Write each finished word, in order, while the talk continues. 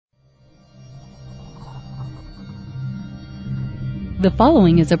The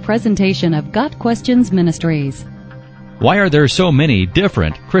following is a presentation of Got Questions Ministries. Why are there so many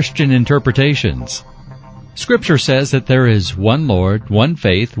different Christian interpretations? Scripture says that there is one Lord, one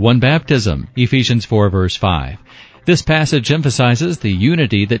faith, one baptism, Ephesians 4 verse 5. This passage emphasizes the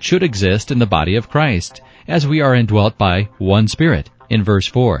unity that should exist in the body of Christ, as we are indwelt by one Spirit, in verse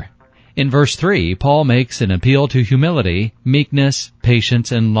 4. In verse 3, Paul makes an appeal to humility, meekness,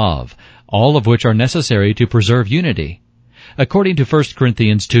 patience, and love, all of which are necessary to preserve unity. According to 1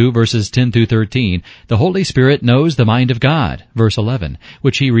 Corinthians 2 verses 10 through 13, the Holy Spirit knows the mind of God, verse 11,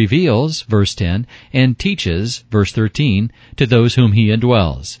 which He reveals, verse 10, and teaches, verse 13, to those whom He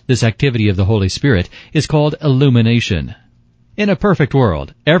indwells. This activity of the Holy Spirit is called illumination. In a perfect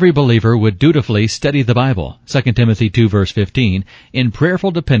world, every believer would dutifully study the Bible, 2 Timothy 2 verse 15, in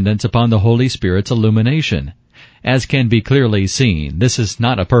prayerful dependence upon the Holy Spirit's illumination. As can be clearly seen, this is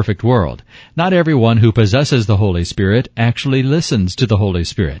not a perfect world. Not everyone who possesses the Holy Spirit actually listens to the Holy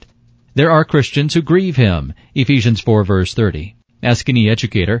Spirit. There are Christians who grieve Him, Ephesians 4 verse 30. Ask any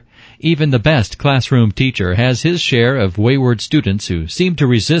educator. Even the best classroom teacher has his share of wayward students who seem to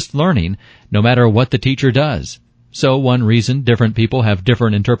resist learning no matter what the teacher does. So one reason different people have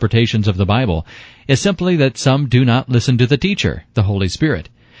different interpretations of the Bible is simply that some do not listen to the teacher, the Holy Spirit.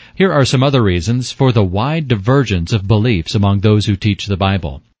 Here are some other reasons for the wide divergence of beliefs among those who teach the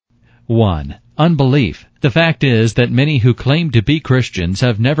Bible. 1. Unbelief. The fact is that many who claim to be Christians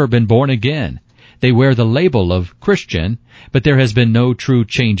have never been born again. They wear the label of Christian, but there has been no true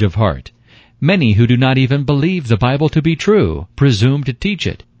change of heart. Many who do not even believe the Bible to be true presume to teach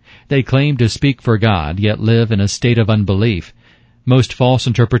it. They claim to speak for God, yet live in a state of unbelief. Most false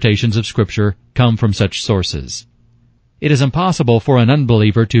interpretations of Scripture come from such sources. It is impossible for an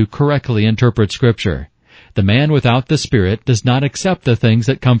unbeliever to correctly interpret Scripture. The man without the Spirit does not accept the things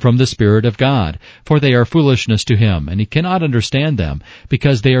that come from the Spirit of God, for they are foolishness to him, and he cannot understand them,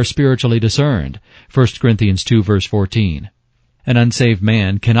 because they are spiritually discerned. 1 Corinthians 2 verse 14. An unsaved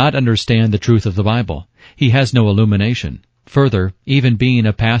man cannot understand the truth of the Bible. He has no illumination. Further, even being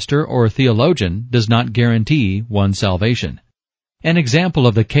a pastor or theologian does not guarantee one's salvation. An example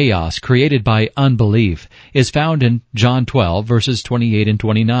of the chaos created by unbelief is found in John 12, verses 28 and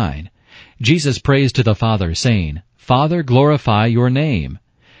 29. Jesus prays to the Father, saying, "Father, glorify your name."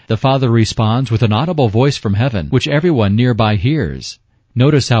 The Father responds with an audible voice from heaven, which everyone nearby hears.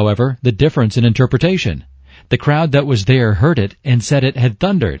 Notice, however, the difference in interpretation. The crowd that was there heard it and said it had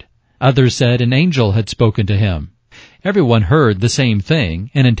thundered. Others said an angel had spoken to him. Everyone heard the same thing,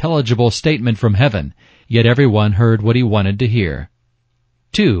 an intelligible statement from heaven, yet everyone heard what he wanted to hear.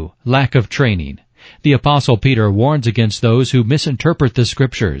 2. Lack of training. The Apostle Peter warns against those who misinterpret the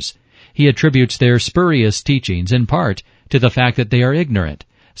Scriptures. He attributes their spurious teachings in part to the fact that they are ignorant,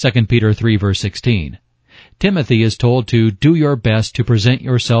 2 Peter 3 verse 16. Timothy is told to do your best to present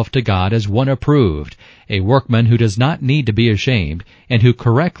yourself to God as one approved, a workman who does not need to be ashamed, and who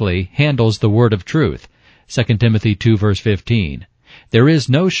correctly handles the word of truth, 2 Timothy 2 verse 15. There is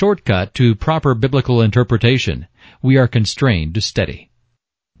no shortcut to proper biblical interpretation. We are constrained to study.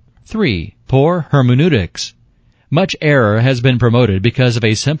 3. Poor hermeneutics. Much error has been promoted because of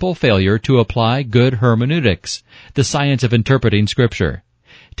a simple failure to apply good hermeneutics, the science of interpreting Scripture.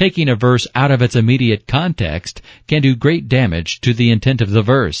 Taking a verse out of its immediate context can do great damage to the intent of the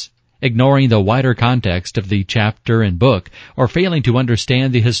verse. Ignoring the wider context of the chapter and book, or failing to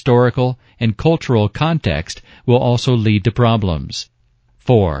understand the historical and cultural context, will also lead to problems.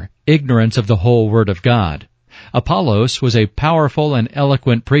 4. Ignorance of the whole Word of God. Apollos was a powerful and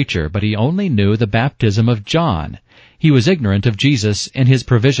eloquent preacher, but he only knew the baptism of John. He was ignorant of Jesus and His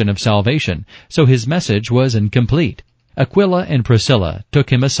provision of salvation, so his message was incomplete. Aquila and Priscilla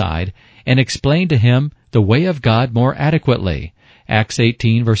took him aside and explained to him the way of God more adequately. Acts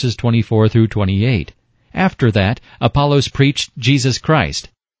 18 verses 24 through 28. After that, Apollos preached Jesus Christ.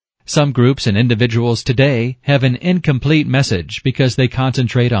 Some groups and individuals today have an incomplete message because they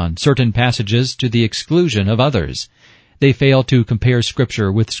concentrate on certain passages to the exclusion of others. They fail to compare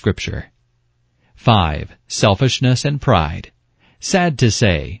Scripture with Scripture. 5. Selfishness and pride. Sad to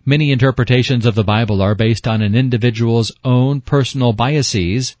say, many interpretations of the Bible are based on an individual's own personal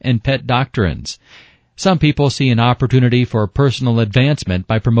biases and pet doctrines. Some people see an opportunity for personal advancement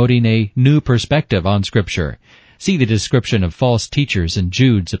by promoting a new perspective on Scripture. See the description of false teachers in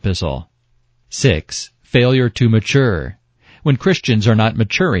Jude's epistle. 6. Failure to mature. When Christians are not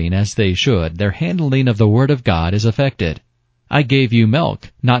maturing as they should, their handling of the Word of God is affected. I gave you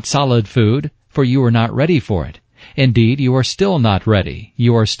milk, not solid food, for you were not ready for it. Indeed, you are still not ready.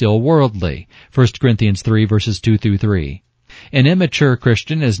 You are still worldly. 1 Corinthians 3 verses 2 through 3. An immature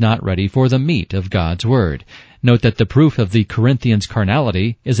Christian is not ready for the meat of God's Word. Note that the proof of the Corinthians'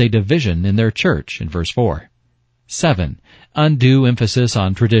 carnality is a division in their church in verse 4. 7. Undue emphasis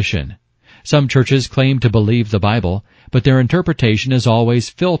on tradition. Some churches claim to believe the Bible, but their interpretation is always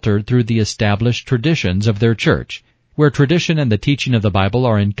filtered through the established traditions of their church. Where tradition and the teaching of the Bible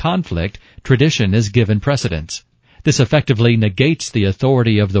are in conflict, tradition is given precedence. This effectively negates the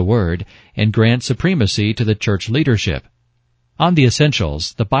authority of the Word and grants supremacy to the church leadership. On the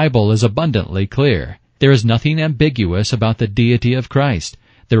essentials, the Bible is abundantly clear. There is nothing ambiguous about the deity of Christ,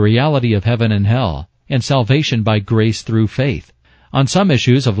 the reality of heaven and hell, and salvation by grace through faith. On some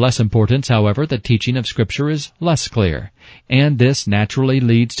issues of less importance, however, the teaching of Scripture is less clear, and this naturally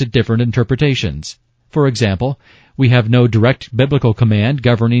leads to different interpretations. For example, we have no direct biblical command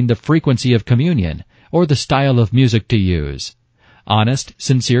governing the frequency of communion or the style of music to use. Honest,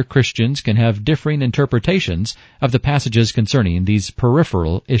 sincere Christians can have differing interpretations of the passages concerning these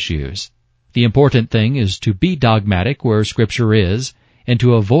peripheral issues. The important thing is to be dogmatic where Scripture is, and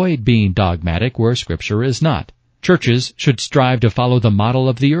to avoid being dogmatic where Scripture is not. Churches should strive to follow the model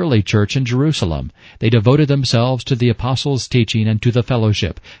of the early church in Jerusalem. They devoted themselves to the apostles' teaching and to the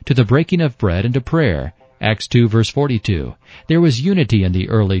fellowship, to the breaking of bread and to prayer. Acts 2 verse 42. There was unity in the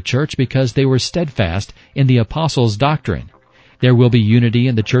early church because they were steadfast in the apostles' doctrine. There will be unity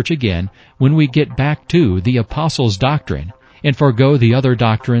in the church again when we get back to the apostles' doctrine and forego the other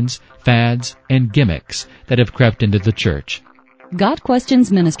doctrines, fads, and gimmicks that have crept into the church. God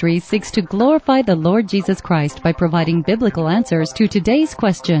Questions Ministry seeks to glorify the Lord Jesus Christ by providing biblical answers to today's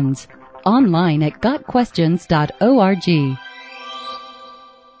questions. Online at GotQuestions.org.